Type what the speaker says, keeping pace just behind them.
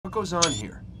What goes on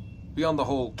here? Beyond the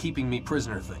whole keeping me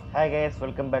prisoner thing. Hi guys,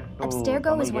 welcome back to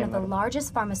Abstergo is one of the TamilGamer.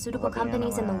 largest pharmaceutical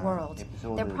companies in the world.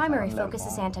 Their primary focus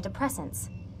is antidepressants.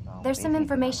 There's some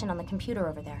information on the computer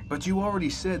over there. But you already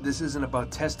said this isn't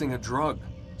about testing a drug.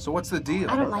 So what's the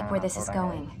deal? I don't like where this is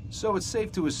going. So it's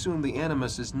safe to assume the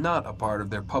Animus is not a part of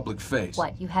their public face.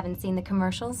 What, you haven't seen the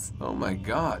commercials? Oh my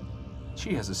god.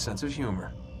 She has a sense of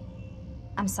humor.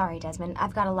 I'm sorry, Desmond.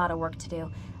 I've got a lot of work to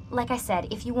do. Like I said,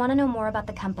 if you want to know more about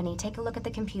the company, take a look at the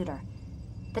computer.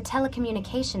 The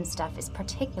telecommunications stuff is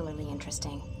particularly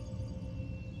interesting.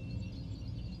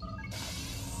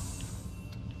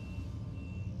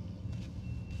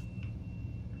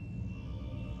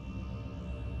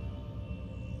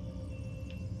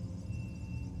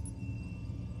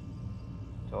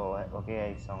 So, okay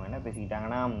guys, அவங்க என்ன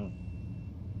பேசிக்கிட்டாங்கன்னா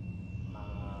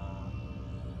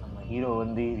நம்ம hero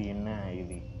வந்து இது என்ன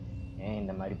இது ஏன்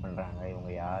இந்த மாதிரி பண்ணுறாங்க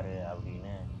இவங்க யார்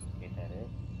அப்படின்னு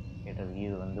கேட்டதுக்கு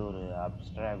இது வந்து ஒரு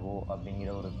அப்ஸ்ட்ராகோ அப்படிங்கிற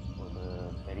ஒரு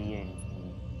பெரிய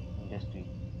இண்டஸ்ட்ரி.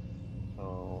 ஸோ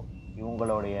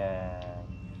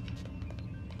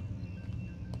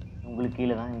இவங்களுக்கு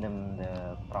கீழே தான் இந்த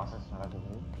ப்ராசஸ்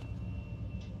நடக்குது.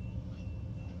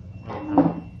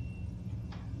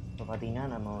 இப்போ பார்த்தீங்கன்னா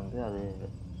நம்ம வந்து அது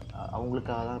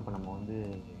அவங்களுக்காக தான் இப்போ நம்ம வந்து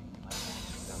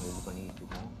இது பண்ணிக்கிட்டு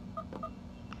இருக்கோம்.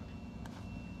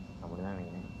 அப்படி தான்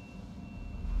நினைக்கிறேன்.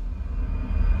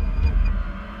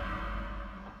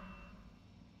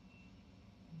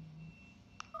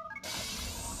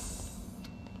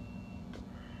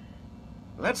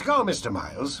 Let's go, Mr.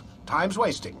 Miles. Time's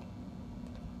wasting.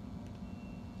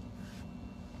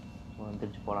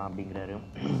 Trichy போகலாம் அப்படிங்கிறாரு.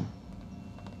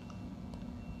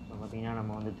 ஸோ பார்த்தீங்கன்னா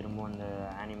நம்ம வந்து திரும்ப அந்த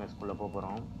ஆனிமல்ஸ்குள்ளே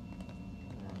போகிறோம்.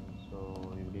 ஸோ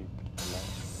இப்படி இல்லை.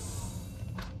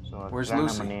 Where's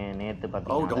Lucy?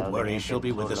 Oh, don't worry, she'll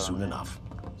be with us soon enough.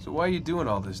 So why are you doing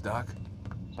all this, Doc?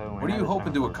 What are you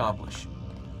hoping to accomplish?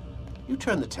 You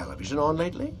turned the television on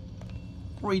lately?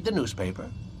 Read the newspaper?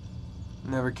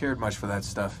 Never cared much for that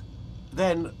stuff.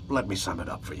 Then, let me sum it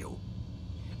up for you.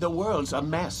 The world's a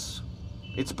mess.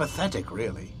 It's pathetic,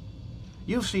 really.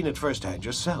 You've seen it firsthand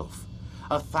yourself.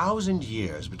 1,000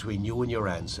 years between you and your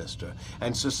ancestor,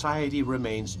 and society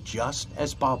remains just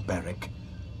as barbaric,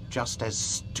 just as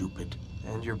stupid.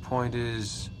 And your point is?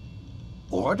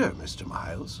 Order, Mr.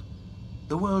 Miles.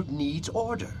 The world needs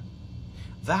order.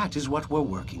 That is what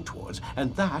we're working towards, and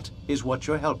that is what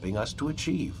you're helping us to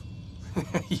achieve.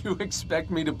 You expect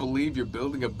me to believe you're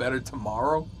building a better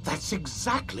tomorrow? That's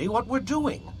exactly what we're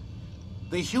doing.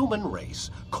 The human race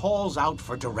calls out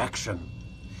for direction.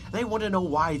 They want to know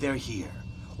why they're here,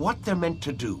 what they're meant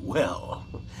to do. Well,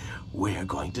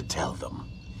 we're going to tell them.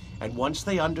 And once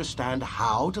they understand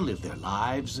how to live their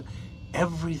lives,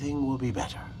 everything will be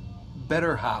better.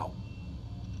 Better how?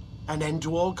 An end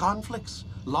to all conflicts,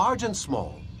 large and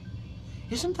small.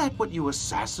 Isn't that what you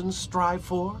assassins strive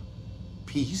for?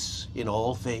 Peace in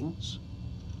all things?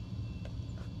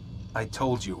 I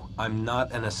told you, I'm not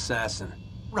an assassin.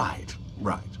 Right.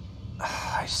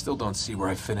 I still don't see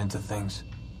where I fit into things.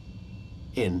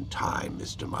 In time,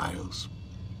 Mr. Miles.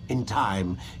 In time,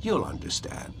 you'll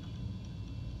understand.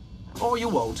 Or you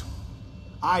won't.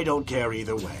 I don't care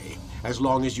either way, as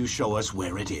long as you show us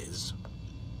where it is.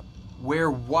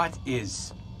 Where what is?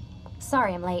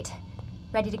 Sorry I'm late.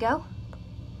 Ready to go?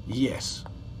 Yes,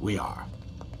 we are.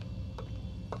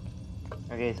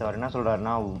 Okay, so அவர் என்ன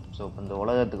சொல்கிறாருன்னா, so இப்போ இந்த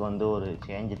உலகத்துக்கு வந்து ஒரு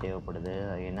change தேவைப்படுது.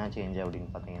 அது என்ன சேஞ்சு அப்படின்னு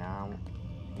பார்த்தீங்கன்னா,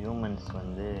 ஹியூமன்ஸ்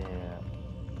வந்து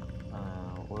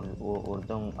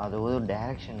ஒருத்தவங்க அது ஒரு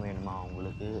டைரக்ஷன் வேணுமா,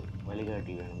 அவங்களுக்கு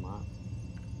வழிகாட்டி வேணுமா,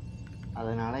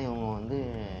 அதனால் இவங்க வந்து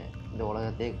இந்த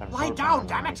உலகத்தையே கண்ட்ரோல்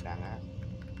பண்ணணும்னு நினைக்கிறாங்க.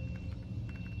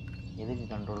 எதுக்கு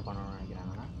கண்ட்ரோல் பண்ணணும்னு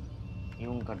நினைக்கிறாங்கன்னா,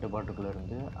 இவங்க கட்டுப்பாட்டுக்குள்ளே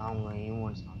இருந்து அவங்க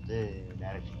ஹியூமன்ஸ் வந்து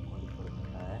டைரக்ஷன் கொண்டு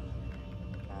போகிறதுக்காக.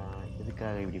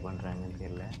 எதுக்காக இப்படி பண்ணுறாங்கன்னு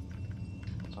தெரியல.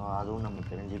 ஸோ அதுவும் நம்ம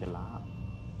தெரிஞ்சுக்கலாம்.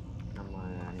 நம்ம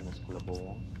அனிமல்ஸ்குள்ளே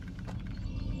போவோம்.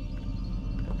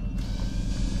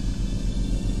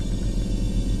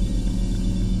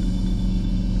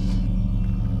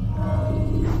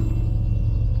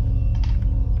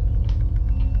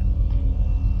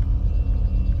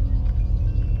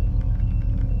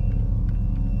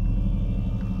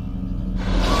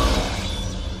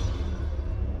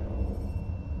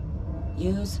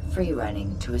 Use free running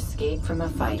to escape from a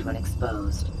fight when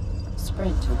exposed.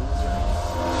 Sprint towards your enemy.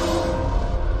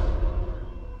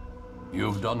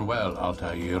 You've done well,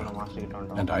 Altair,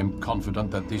 and I'm confident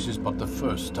that this is but the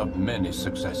first of many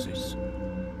successes.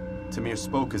 Tamir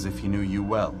spoke as if he knew you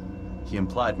well. He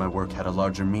implied my work had a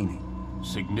larger meaning.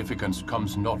 Significance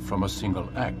comes not from a single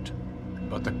act,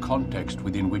 but the context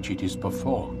within which it is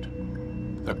performed.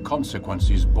 The consequence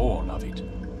is born of it.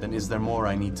 Then is there more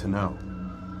I need to know?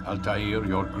 Altair,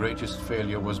 your greatest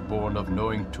failure was born of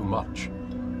knowing too much.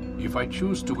 If I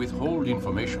choose to withhold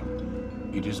information,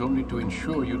 it is only to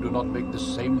ensure you do not make the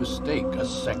same mistake a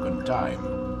second time.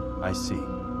 I see.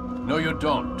 No, you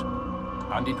don't.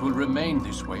 And it will remain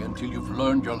this way until you've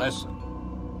learned your lesson.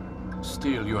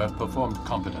 Still, you have performed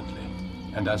competently,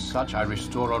 and as such I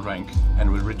restore a rank and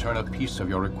will return a piece of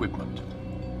your equipment.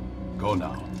 Go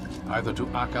now, either to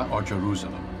Akka or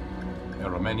Jerusalem.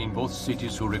 There are men in both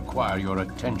cities who require your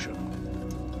attention.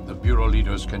 The Bureau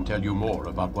leaders can tell you more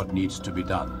about what needs to be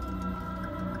done.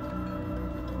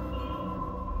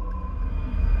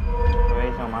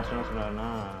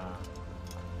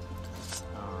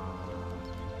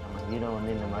 Hero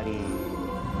வந்து இந்த மாதிரி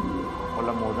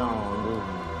கொல்லும் போது தான் அவன் வந்து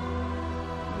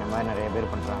இந்த மாதிரி நிறைய பேர்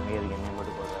பண்ணுறாங்க, இதுக்கு என்ன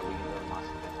மட்டும் போகுது அப்படிங்கிற ஒரு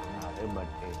மாஸ்டர் சொன்னார்.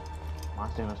 பட்டு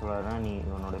மாஸ்டர் என்ன சொல்கிறாருன்னா, நீ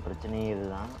உன்னோட பிரச்சனையே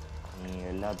இதுதான், நீ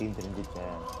எல்லாத்தையும் தெரிஞ்சுக்க,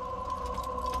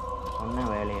 சொன்ன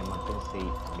வேலையை மட்டும்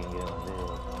செய் அப்படிங்கிற வந்து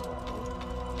சொல்கிறாரு.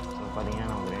 ஸோ பார்த்தீங்கன்னா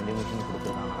நமக்கு 2 மிஷின்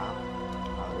கொடுத்துருக்காங்கன்னா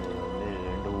அவர் வந்து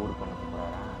 2 ஊர் பண்ண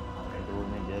போகிறாரு. 2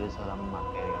 ஊருமே ஜெருசலம்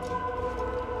மக்கள் அப்படின்னு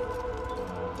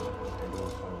 2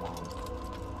 ஊர் சொல்லுவாங்க.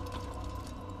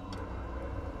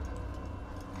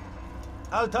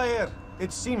 Altair,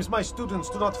 it seems my students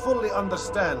do not fully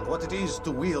understand what it is to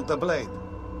wield the blade.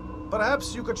 Perhaps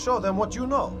you could show them what you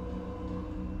know.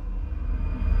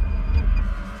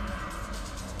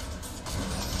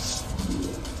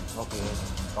 Okay,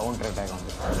 counter attack on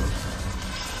the side.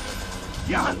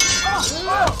 Yeah!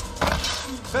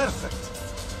 Perfect.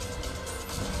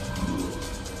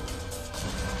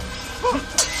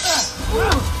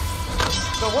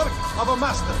 The work of a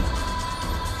master.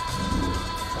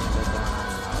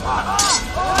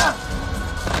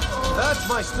 That,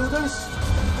 my students,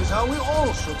 is how we all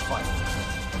should fight.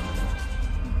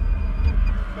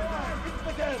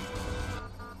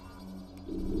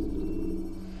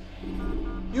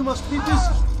 You must be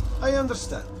busy. I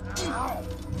understand.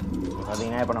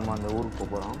 பார்த்தீங்கன்னா இப்போ நம்ம அந்த ஊருக்கு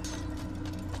போகிறோம்.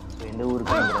 So எந்த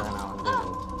ஊருக்குங்கிறத நான் வந்து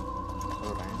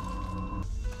சொல்கிறேன்.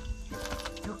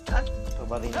 ஸோ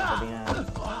பார்த்தீங்கன்னா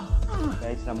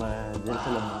கைஸ் நம்ம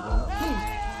ஜெருசலம் பண்ணுறோம்.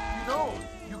 No,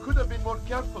 you could have been more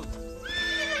careful.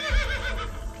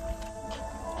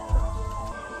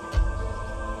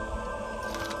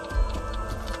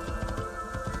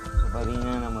 So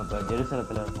பார்த்தீங்கன்னா நம்ம இப்போ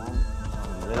ஜெருசலத்தில் இருக்கோம்.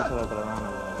 ஜெருசலத்தில் தான்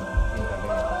நம்ம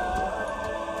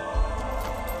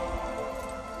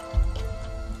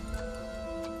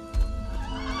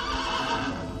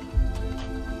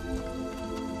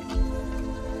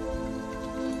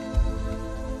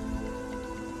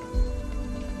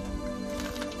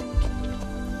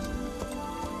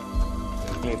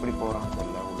எப்படி போகிறோம்னு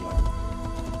தெரியல உள்ள.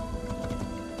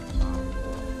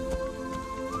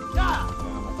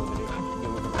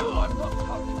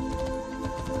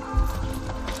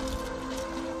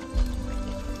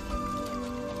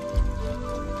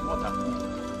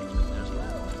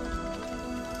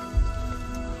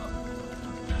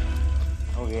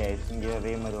 ஓகே இங்கே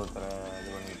அதே மாதிரி ஒருத்தரை இது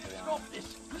பண்ணிட்டு Stop this,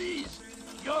 please.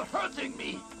 You're hurting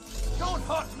me. Don't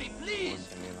hurt me, please.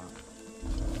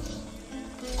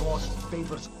 God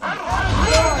favors.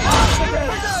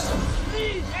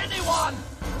 Please, anyone.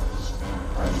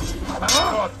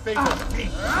 God favors me.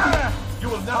 You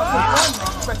will now be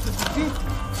unexpected defeat.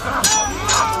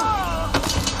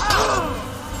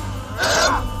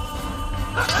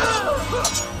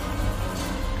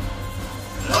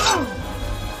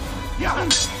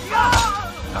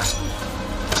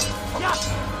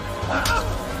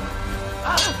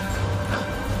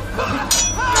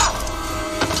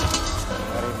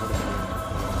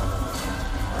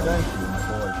 Thank you, my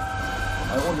boy.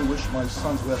 I only wish my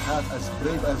sons were half as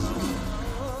brave as you.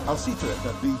 I'll see to it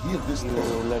that they hear this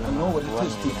tale and know what it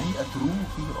is to be a true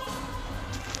hero.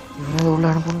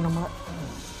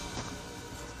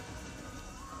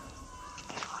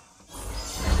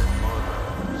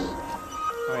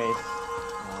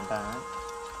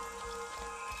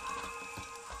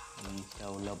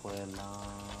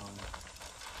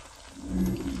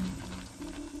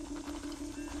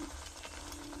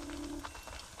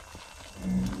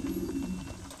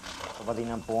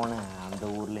 பார்த்தீங்கன்னா போனேன் அந்த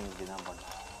ஊரில் இப்படி தான்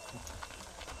பண்ணேன்.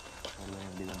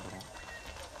 இப்படி தான் போகிறேன்.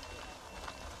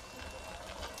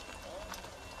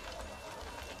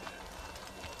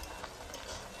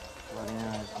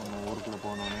 பார்த்தீங்கன்னா நம்ம ஊருக்குள்ளே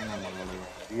போனோடனே நம்மளுடைய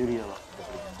யூரியாவை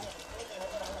கண்டுபிடிக்கணும்.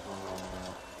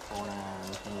 போன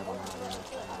மிஷினில் பண்ண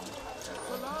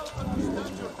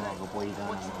அங்கே போய்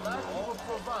தான்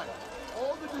நம்ம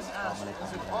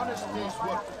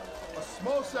A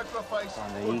small sacrifice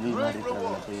for great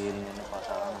reward.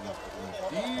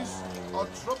 These are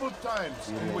troubled times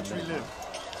in which we live.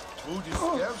 Food is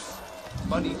scarce,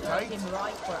 money tight,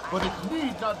 but it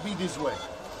need not be this way.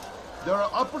 There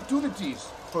are opportunities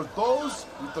for those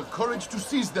with the courage to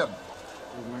seize them.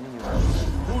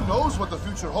 Who knows what the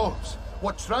future holds?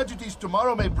 What tragedies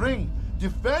tomorrow may bring?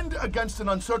 Defend against an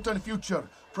uncertain future.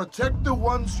 Protect the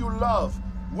ones you love.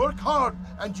 Work hard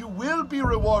and you will be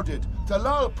rewarded.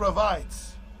 Talal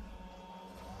provides.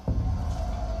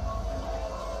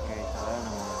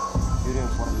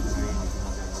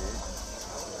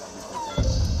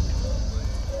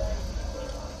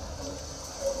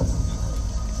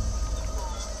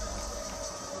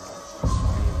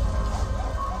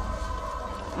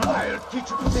 I'll teach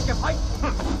you to take a fight.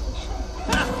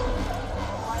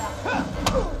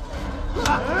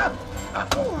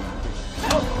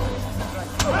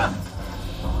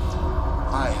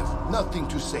 I have nothing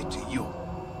to say to you.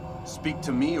 Speak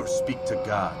to me or speak to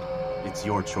God. It's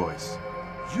your choice.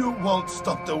 You won't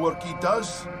stop the work he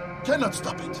does. Cannot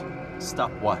stop it.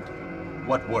 Stop what?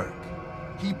 What work?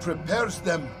 He prepares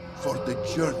them for the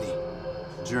journey.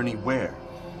 Journey where?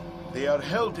 They are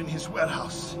held in his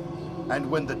warehouse. And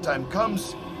when the time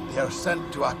comes, they are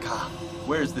sent to Akka.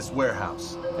 Where is this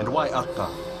warehouse? And why Akka?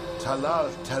 Talal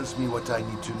tells me what I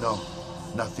need to know.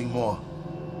 Nothing more.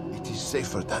 It is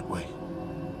safer that way.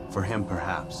 For him,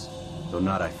 perhaps. Though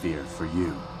not, I fear, for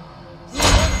you.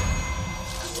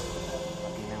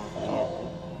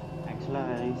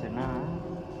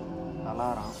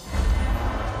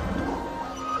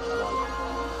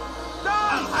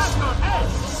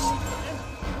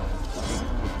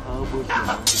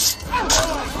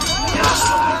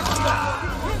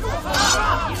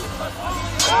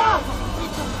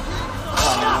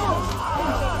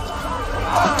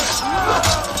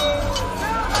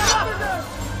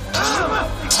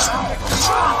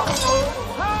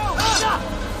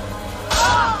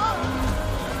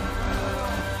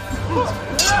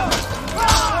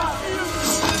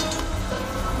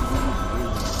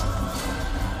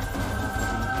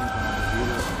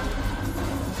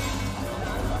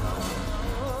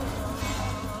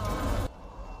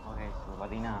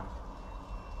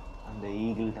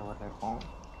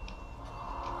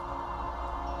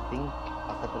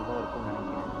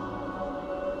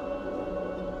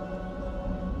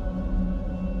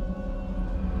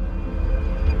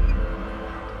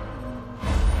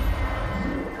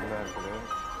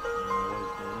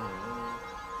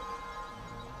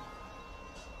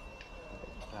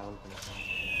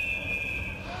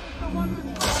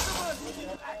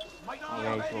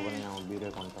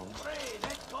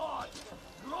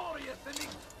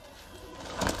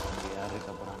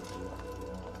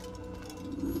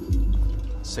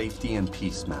 Safety and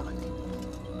peace, Malik.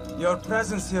 Your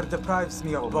presence here deprives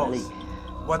me of both.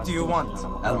 What do you want?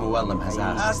 Al-Muallim has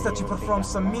asked. Ask that you perform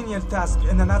some menial task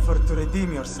in an effort to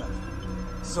redeem yourself.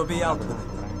 So be out with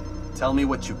it. Tell me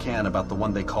what you can about the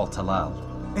one they call Talal.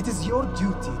 It is your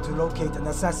duty to locate and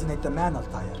assassinate the man,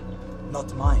 Altair,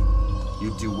 not mine.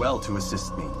 You do well to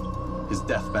assist me. His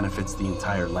death benefits the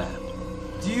entire land.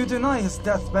 Do you deny his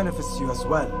death benefits you as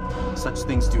well? Such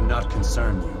things do not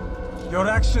concern you. Your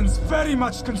actions very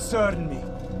much concern me.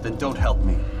 Then don't help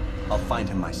me. I'll find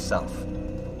him myself.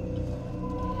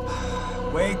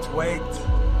 Wait.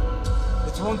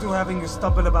 It won't do having you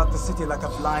stumble about the city like a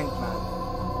blind man.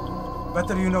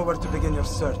 Better you know where to begin your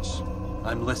search.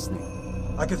 I'm listening.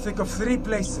 I can think of 3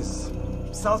 places.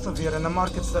 South of here in the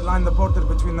markets that line the border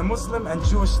between the Muslim and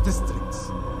Jewish districts.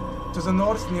 To the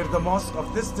north near the mosque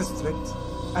of this district,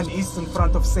 and east in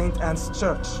front of St. Anne's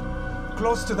Church,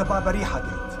 close to the Babariha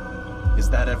Gate. Is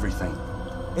that everything?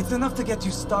 It's enough to get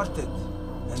you started,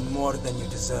 and more than you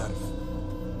deserve.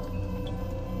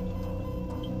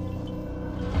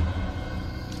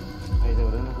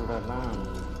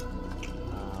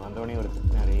 வந்தோடனே ஒரு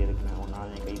திட்டினாரு எதுக்கு நான் ஒரு நாள்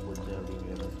என் கை போச்சு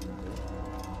அப்படிங்கிறத சொன்னார்.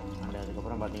 And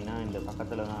அதுக்கப்புறம் பார்த்தீங்கன்னா இந்த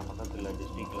பக்கத்தில்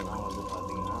டிஸ்ட்ரிக்டில் தான் வந்து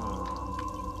பார்த்தீங்கன்னா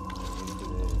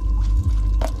இருக்குது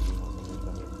அப்படின்னு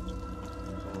சொல்லியிருக்காரு.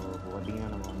 ஸோ இப்போ பார்த்தீங்கன்னா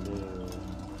நம்ம வந்து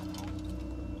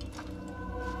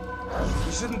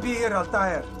You shouldn't be here,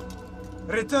 Altair.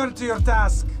 Return to your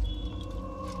task.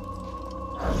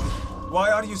 Why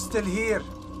are you still here?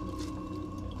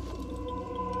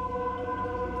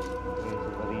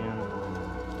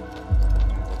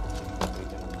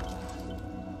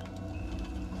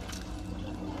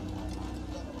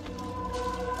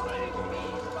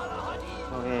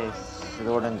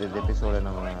 இதோட இந்த எபிசோடை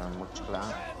நம்ம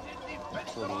முடிச்சுக்கலாம்.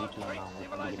 எபிசோடு 8ல் நான்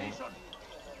உங்களுக்கு சந்திக்கிறேன்.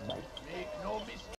 பை.